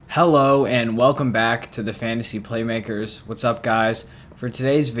Hello and welcome back to the Fantasy Playmakers. What's up, guys? For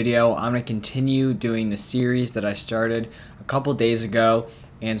today's video, I'm going to continue doing the series that I started a couple days ago.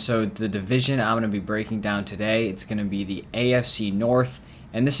 And so the division I'm going to be breaking down today, it's going to be the AFC North.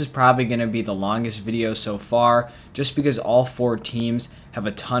 And this is probably going to be the longest video so far, just because all four teams have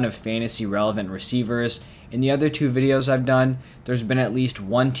a ton of fantasy relevant receivers. In the other two videos I've done, there's been at least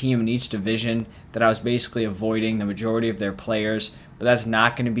one team in each division that I was basically avoiding the majority of their players, but that's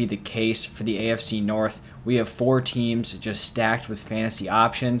not going to be the case for the AFC North. We have four teams just stacked with fantasy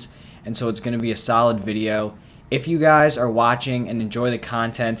options, and so it's going to be a solid video. If you guys are watching and enjoy the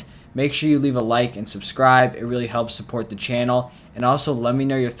content, make sure you leave a like and subscribe. It really helps support the channel. And also let me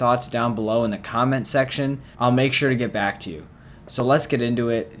know your thoughts down below in the comment section. I'll make sure to get back to you. So let's get into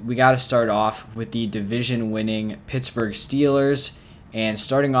it. We got to start off with the division-winning Pittsburgh Steelers. And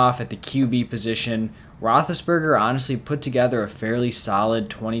starting off at the QB position, Roethlisberger honestly put together a fairly solid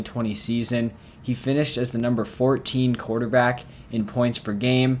 2020 season. He finished as the number 14 quarterback in points per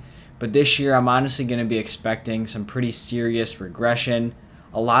game. But this year, I'm honestly going to be expecting some pretty serious regression.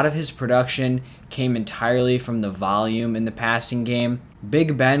 A lot of his production came entirely from the volume in the passing game.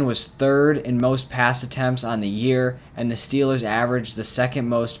 Big Ben was third in most pass attempts on the year, and the Steelers averaged the second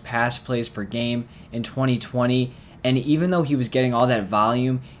most pass plays per game in 2020. And even though he was getting all that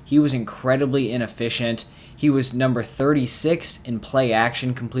volume, he was incredibly inefficient. He was number 36 in play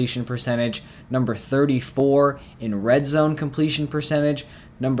action completion percentage, number 34 in red zone completion percentage,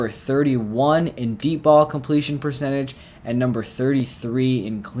 number 31 in deep ball completion percentage, and number 33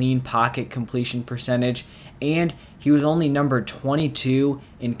 in clean pocket completion percentage. And he was only number 22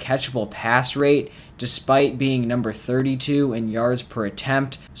 in catchable pass rate, despite being number 32 in yards per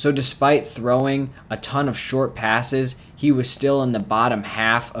attempt. So despite throwing a ton of short passes, he was still in the bottom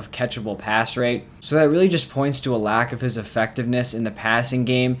half of catchable pass rate. So that really just points to a lack of his effectiveness in the passing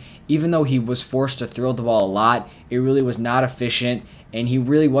game. Even though he was forced to throw the ball a lot, it really was not efficient, and he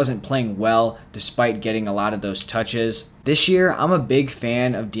really wasn't playing well despite getting a lot of those touches. This year, I'm a big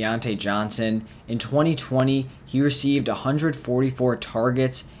fan of Diontae Johnson. In 2020, he received 144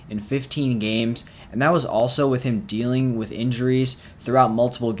 targets in 15 games, and that was also with him dealing with injuries throughout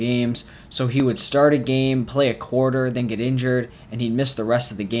multiple games. So he would start a game, play a quarter, then get injured, and he'd miss the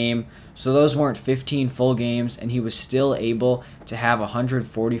rest of the game. So those weren't 15 full games, and he was still able to have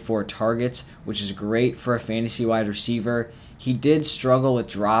 144 targets, which is great for a fantasy wide receiver. He did struggle with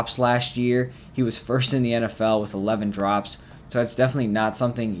drops last year. He was first in the NFL with 11 drops, so that's definitely not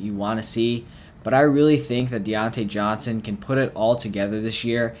something you want to see. But I really think that Diontae Johnson can put it all together this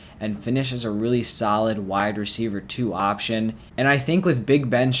year and finish as a really solid wide receiver 2 option. And I think with Big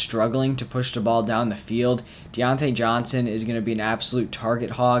Ben struggling to push the ball down the field, Diontae Johnson is going to be an absolute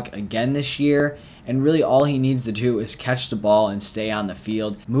target hog again this year. And really all he needs to do is catch the ball and stay on the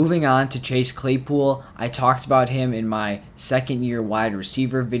field. Moving on to Chase Claypool, I talked about him in my second year wide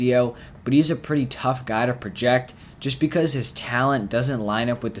receiver video, but he's a pretty tough guy to project just because his talent doesn't line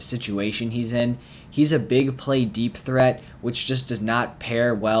up with the situation he's in. He's a big play deep threat, which just does not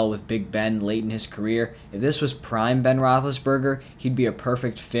pair well with Big Ben late in his career. If this was prime Ben Roethlisberger, he'd be a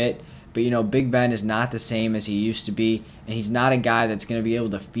perfect fit. But, Big Ben is not the same as he used to be, and he's not a guy that's going to be able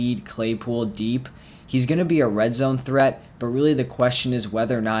to feed Claypool deep. He's going to be a red zone threat, but really the question is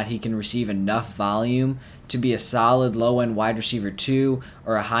whether or not he can receive enough volume to be a solid low-end wide receiver 2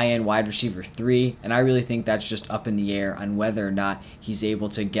 or a high-end wide receiver 3, and I really think that's just up in the air on whether or not he's able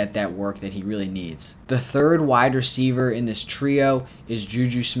to get that work that he really needs. The third wide receiver in this trio is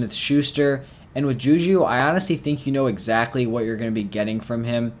Juju Smith-Schuster. And with Juju, I honestly think you know exactly what you're going to be getting from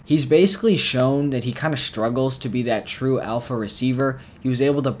him. He's basically shown that he kind of struggles to be that true alpha receiver. He was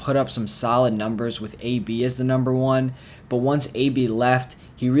able to put up some solid numbers with AB as the number 1, but once AB left,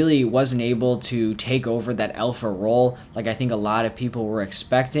 he really wasn't able to take over that alpha role like I think a lot of people were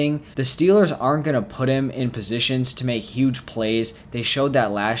expecting. The Steelers aren't going to put him in positions to make huge plays. They showed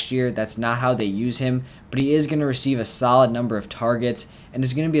that last year. That's not how they use him, but he is going to receive a solid number of targets and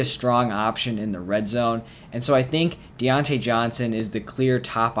is going to be a strong option in the red zone. And so I think Diontae Johnson is the clear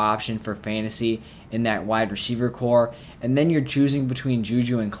top option for fantasy in that wide receiver core. And then you're choosing between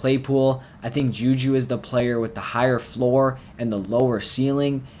Juju and Claypool. I think Juju is the player with the higher floor and the lower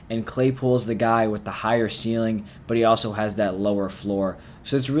ceiling, and Claypool is the guy with the higher ceiling, but he also has that lower floor.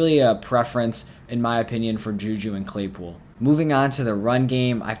 So it's really a preference, in my opinion, for Juju and Claypool. Moving on to the run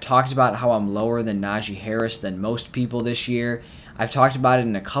game, I've talked about how I'm lower than Najee Harris than most people this year. I've talked about it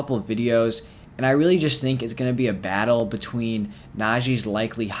in a couple of videos, and I really just think it's going to be a battle between Najee's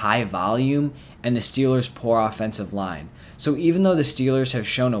likely high volume and the Steelers' poor offensive line. So even though the Steelers have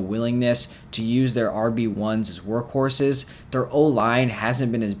shown a willingness to use their RB1s as workhorses, their O-line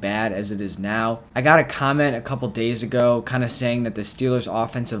hasn't been as bad as it is now. I got a comment a couple days ago kind of saying that the Steelers'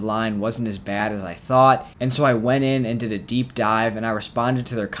 offensive line wasn't as bad as I thought, and so I went in and did a deep dive and I responded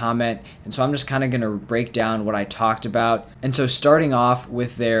to their comment, and so I'm just kind of going to break down what I talked about. And so starting off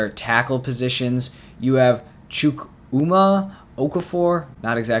with their tackle positions, you have Chukwuma Okafor,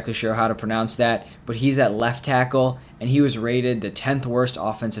 not exactly sure how to pronounce that, but he's at left tackle, and he was rated the 10th worst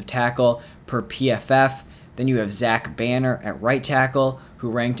offensive tackle per PFF. Then you have Zach Banner at right tackle, who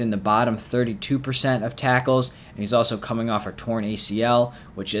ranked in the bottom 32% of tackles, and he's also coming off a torn ACL,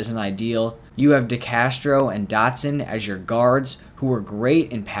 which isn't ideal. You have DeCastro and Dotson as your guards, who were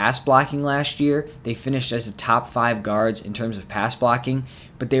great in pass blocking last year. They finished as the top 5 guards in terms of pass blocking,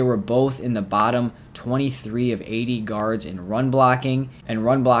 but they were both in the bottom 23 of 80 guards in run blocking, and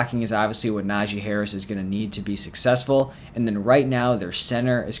run blocking is obviously what Najee Harris is going to need to be successful. And then right now their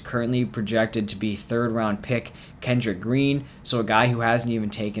center is currently projected to be 3rd round pick Kendrick Green, so a guy who hasn't even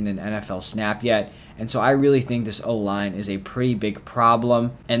taken an NFL snap yet. And so I really think this O-line is a pretty big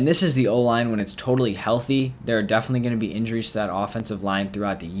problem. And this is the O-line when it's totally healthy. There are definitely going to be injuries to that offensive line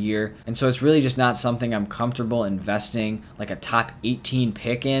throughout the year. And so it's really just not something I'm comfortable investing like a top 18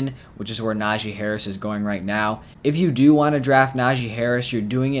 pick in, which is where Najee Harris is going right now. If you do want to draft Najee Harris, you're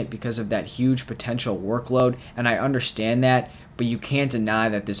doing it because of that huge potential workload. And I understand that, but you can't deny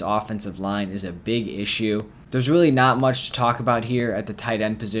that this offensive line is a big issue. There's really not much to talk about here at the tight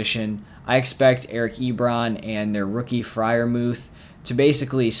end position. I expect Eric Ebron and their rookie Freiermuth to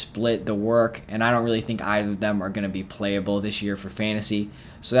basically split the work, and I don't really think either of them are going to be playable this year for fantasy.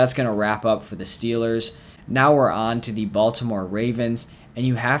 So that's going to wrap up for the Steelers. Now we're on to the Baltimore Ravens, and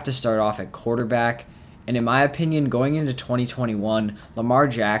you have to start off at quarterback. And in my opinion, going into 2021, Lamar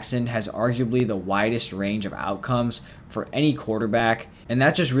Jackson has arguably the widest range of outcomes for any quarterback, and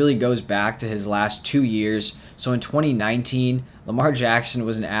that just really goes back to his last 2 years. So in 2019, Lamar Jackson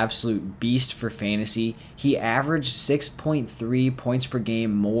was an absolute beast for fantasy. He averaged 6.3 points per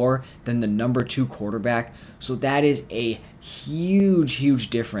game more than the number 2 quarterback, so that is a huge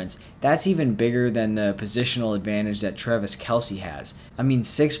difference. That's even bigger than the positional advantage that Travis Kelce has. I mean,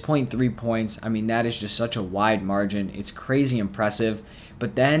 6.3 points, that is just such a wide margin. It's crazy impressive.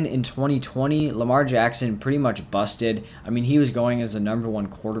 But then in 2020, Lamar Jackson pretty much busted. He was going as the number 1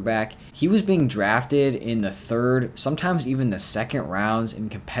 quarterback. He was being drafted in the 3rd, sometimes even the 2nd rounds in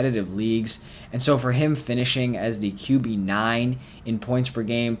competitive leagues. And so for him finishing as the QB9 in points per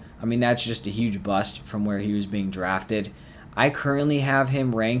game, that's just a huge bust from where he was being drafted. I currently have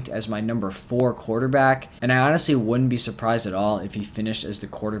him ranked as my number 4 quarterback, and I honestly wouldn't be surprised at all if he finished as the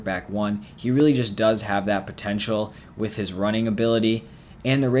quarterback 1. He really just does have that potential with his running ability.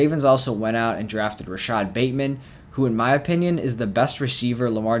 And the Ravens also went out and drafted Rashad Bateman, who in my opinion is the best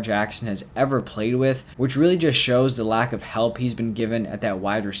receiver Lamar Jackson has ever played with, which really just shows the lack of help he's been given at that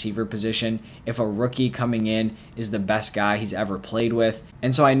wide receiver position if a rookie coming in is the best guy he's ever played with.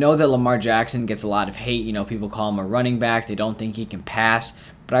 And so I know that Lamar Jackson gets a lot of hate. People call him a running back. They don't think he can pass.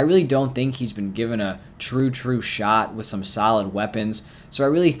 But I really don't think he's been given a true shot with some solid weapons. So I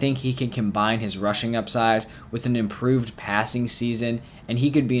really think he can combine his rushing upside with an improved passing season, and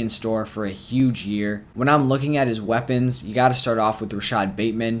he could be in store for a huge year. When I'm looking at his weapons, you got to start off with Rashad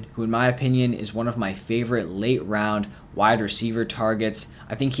Bateman, who in my opinion is one of my favorite late round wide receiver targets.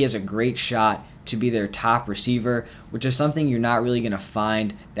 I think he has a great shot to be their top receiver, which is something you're not really going to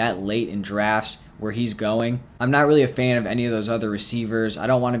find that late in drafts where he's going. I'm not really a fan of any of those other receivers. I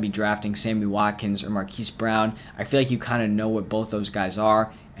don't want to be drafting Sammy Watkins or Marquise Brown. I feel like you kind of know what both those guys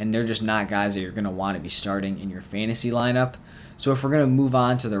are, and they're just not guys that you're going to want to be starting in your fantasy lineup. So if we're going to move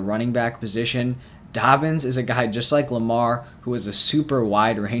on to the running back position, Dobbins is a guy just like Lamar who has a super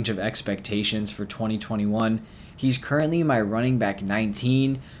wide range of expectations for 2021. He's currently my running back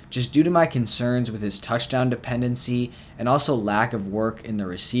 19, just due to my concerns with his touchdown dependency and also lack of work in the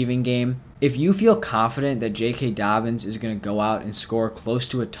receiving game. If you feel confident that J.K. Dobbins is going to go out and score close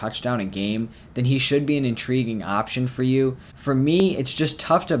to a touchdown a game, then he should be an intriguing option for you. For me, it's just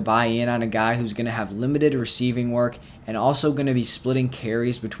tough to buy in on a guy who's going to have limited receiving work and also going to be splitting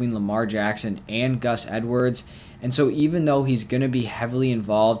carries between Lamar Jackson and Gus Edwards. And so even though he's going to be heavily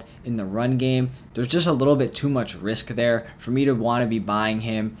involved in the run game, there's just a little bit too much risk there for me to want to be buying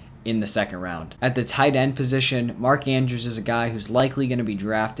him in the 2nd round. At the tight end position, Mark Andrews is a guy who's likely going to be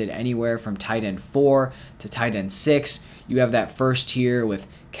drafted anywhere from tight end 4 to tight end 6. You have that first tier with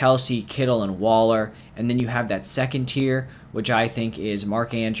Kelce, Kittle, and Waller, and then you have that second tier, which I think is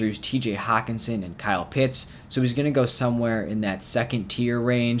Mark Andrews, TJ Hawkinson, and Kyle Pitts. So he's going to go somewhere in that second tier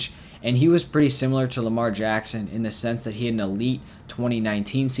range. And he was pretty similar to Lamar Jackson in the sense that he had an elite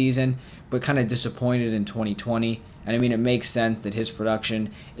 2019 season, but kind of disappointed in 2020. And I mean, it makes sense that his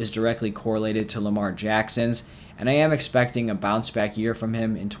production is directly correlated to Lamar Jackson's. And I am expecting a bounce back year from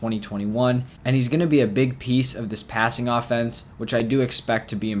him in 2021. And he's going to be a big piece of this passing offense, which I do expect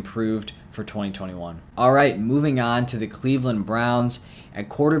to be improved for 2021. All right, moving on to the Cleveland Browns. At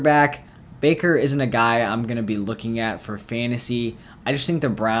quarterback, Baker isn't a guy I'm going to be looking at for fantasy. I just think the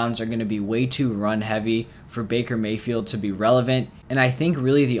Browns are going to be way too run heavy for Baker Mayfield to be relevant. And I think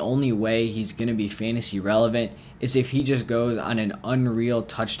really the only way he's going to be fantasy relevant is if he just goes on an unreal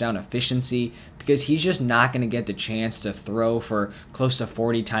touchdown efficiency, because he's just not going to get the chance to throw for close to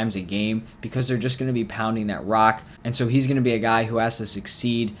 40 times a game because they're just going to be pounding that rock. And so he's going to be a guy who has to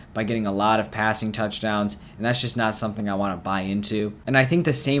succeed by getting a lot of passing touchdowns, and that's just not something I want to buy into. And I think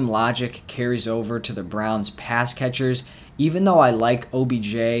the same logic carries over to the Browns pass catchers. Even though I like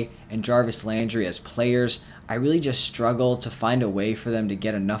OBJ and Jarvis Landry as players, I really just struggle to find a way for them to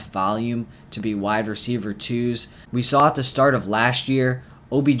get enough volume to be wide receiver twos. We saw at the start of last year,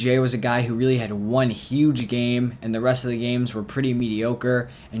 OBJ was a guy who really had one huge game, and the rest of the games were pretty mediocre,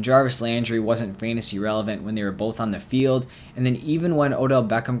 and Jarvis Landry wasn't fantasy relevant when they were both on the field. And then even when Odell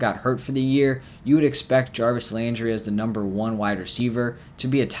Beckham got hurt for the year, you would expect Jarvis Landry as the number one wide receiver to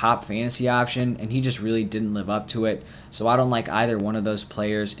be a top fantasy option, and he just really didn't live up to it. So I don't like either one of those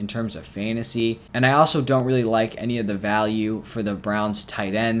players in terms of fantasy. And I also don't really like any of the value for the Browns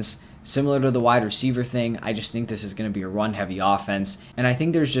tight ends. Similar to the wide receiver thing, I just think this is going to be a run-heavy offense, and I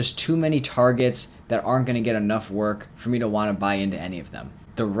think there's just too many targets that aren't going to get enough work for me to want to buy into any of them.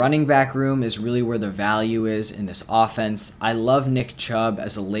 The running back room is really where the value is in this offense. I love Nick Chubb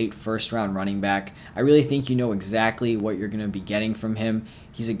as a late first-round running back. I really think you know exactly what you're going to be getting from him.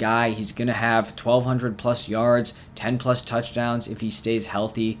 He's a guy, he's going to have 1,200-plus yards, 10-plus touchdowns if he stays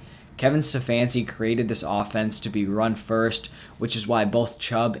healthy. Kevin Stefanski created this offense to be run first, which is why both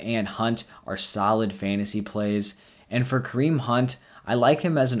Chubb and Hunt are solid fantasy plays. And for Kareem Hunt, I like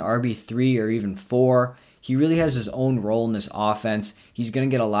him as an RB3 or even 4. He really has his own role in this offense. He's going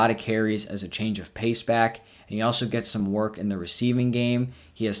to get a lot of carries as a change of pace back, and he also gets some work in the receiving game.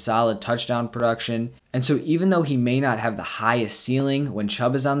 He has solid touchdown production. And so even though he may not have the highest ceiling when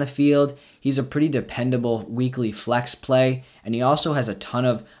Chubb is on the field, he's a pretty dependable weekly flex play, and he also has a ton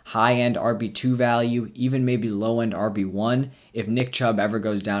of high-end RB2 value, even maybe low-end RB1, if Nick Chubb ever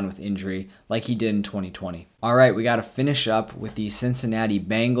goes down with injury like he did in 2020. All right, we got to finish up with the Cincinnati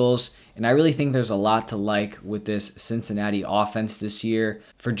Bengals, and I really think there's a lot to like with this Cincinnati offense this year.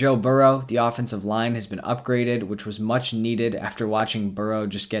 For Joe Burrow, the offensive line has been upgraded, which was much needed after watching Burrow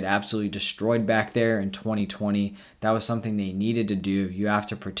just get absolutely destroyed back there in 2020. That was something they needed to do. You have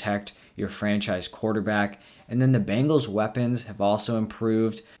to protect your franchise quarterback. And then the Bengals' weapons have also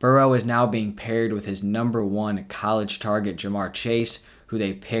improved. Burrow is now being paired with his number one college target, Jamar Chase, who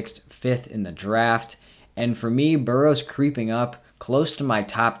they picked 5th in the draft. And for me, Burrow's creeping up close to my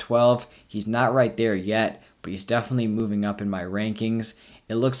top 12. He's not right there yet, but he's definitely moving up in my rankings.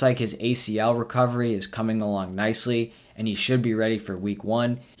 It looks like his ACL recovery is coming along nicely, and he should be ready for week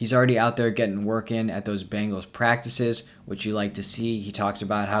 1. He's already out there getting work in at those Bengals practices, which you like to see. He talked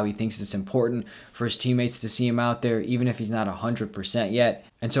about how he thinks it's important for his teammates to see him out there, even if he's not 100% yet.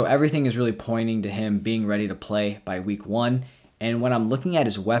 And so everything is really pointing to him being ready to play by week 1. And when I'm looking at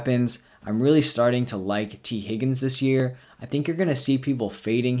his weapons, I'm really starting to like T. Higgins this year. I think you're going to see people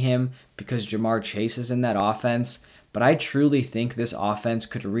fading him because Jamar Chase is in that offense. But I truly think this offense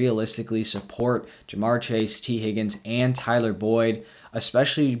could realistically support Jamar Chase, T. Higgins, and Tyler Boyd,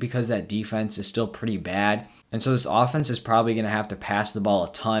 especially because that defense is still pretty bad. And so this offense is probably going to have to pass the ball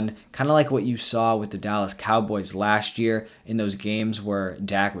a ton, kind of like what you saw with the Dallas Cowboys last year in those games where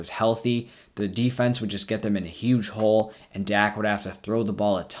Dak was healthy. The defense would just get them in a huge hole, and Dak would have to throw the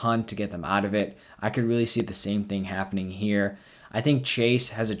ball a ton to get them out of it. I could really see the same thing happening here. I think Chase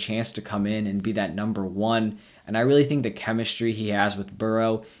has a chance to come in and be that number 1, and I really think the chemistry he has with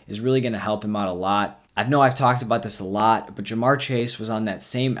Burrow is really going to help him out a lot. I know I've talked about this a lot, but Jamar Chase was on that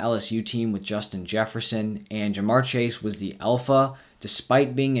same LSU team with Justin Jefferson, and Jamar Chase was the alpha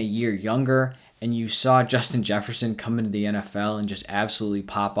despite being a year younger, and you saw Justin Jefferson come into the NFL and just absolutely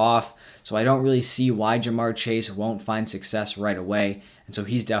pop off. So I don't really see why Jamar Chase won't find success right away, and so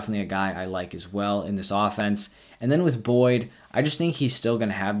he's definitely a guy I like as well in this offense. And then with Boyd, I just think he's still going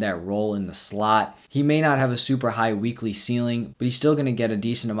to have that role in the slot. He may not have a super high weekly ceiling, but he's still going to get a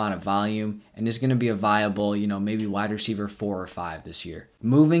decent amount of volume and is going to be a viable, maybe wide receiver 4 or 5 this year.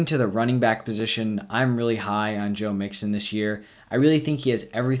 Moving to the running back position, I'm really high on Joe Mixon this year. I really think he has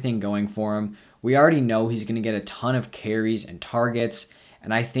everything going for him. We already know he's going to get a ton of carries and targets,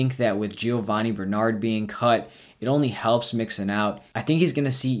 And I think that with Giovanni Bernard being cut, it only helps Mixon out. I think he's going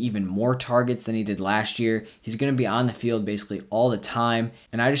to see even more targets than he did last year. He's going to be on the field basically all the time.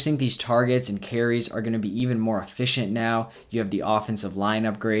 And I just think these targets and carries are going to be even more efficient now. You have the offensive line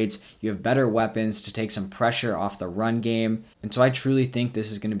upgrades. You have better weapons to take some pressure off the run game. And so I truly think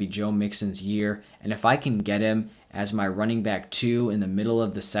this is going to be Joe Mixon's year. And if I can get him as my running back 2 in the middle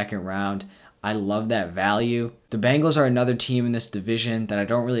of the second round, I love that value. The Bengals are another team in this division that I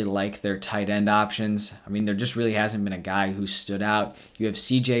don't really like their tight end options. I mean, there just really hasn't been a guy who stood out. You have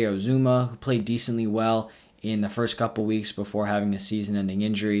CJ Ozuma, who played decently well in the first couple weeks before having a season-ending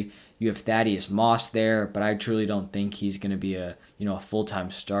injury. You have Thaddeus Moss there, but I truly don't think he's going to be a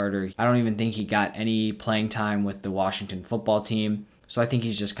full-time starter. I don't even think he got any playing time with the Washington football team. So I think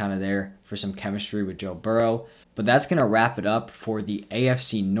he's just kind of there for some chemistry with Joe Burrow. But that's going to wrap it up for the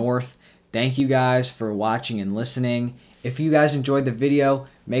AFC North. Thank you guys for watching and listening. If you guys enjoyed the video,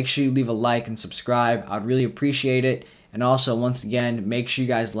 make sure you leave a like and subscribe. I'd really appreciate it. And also, once again, make sure you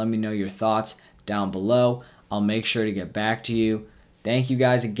guys let me know your thoughts down below. I'll make sure to get back to you. Thank you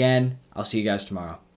guys again. I'll see you guys tomorrow.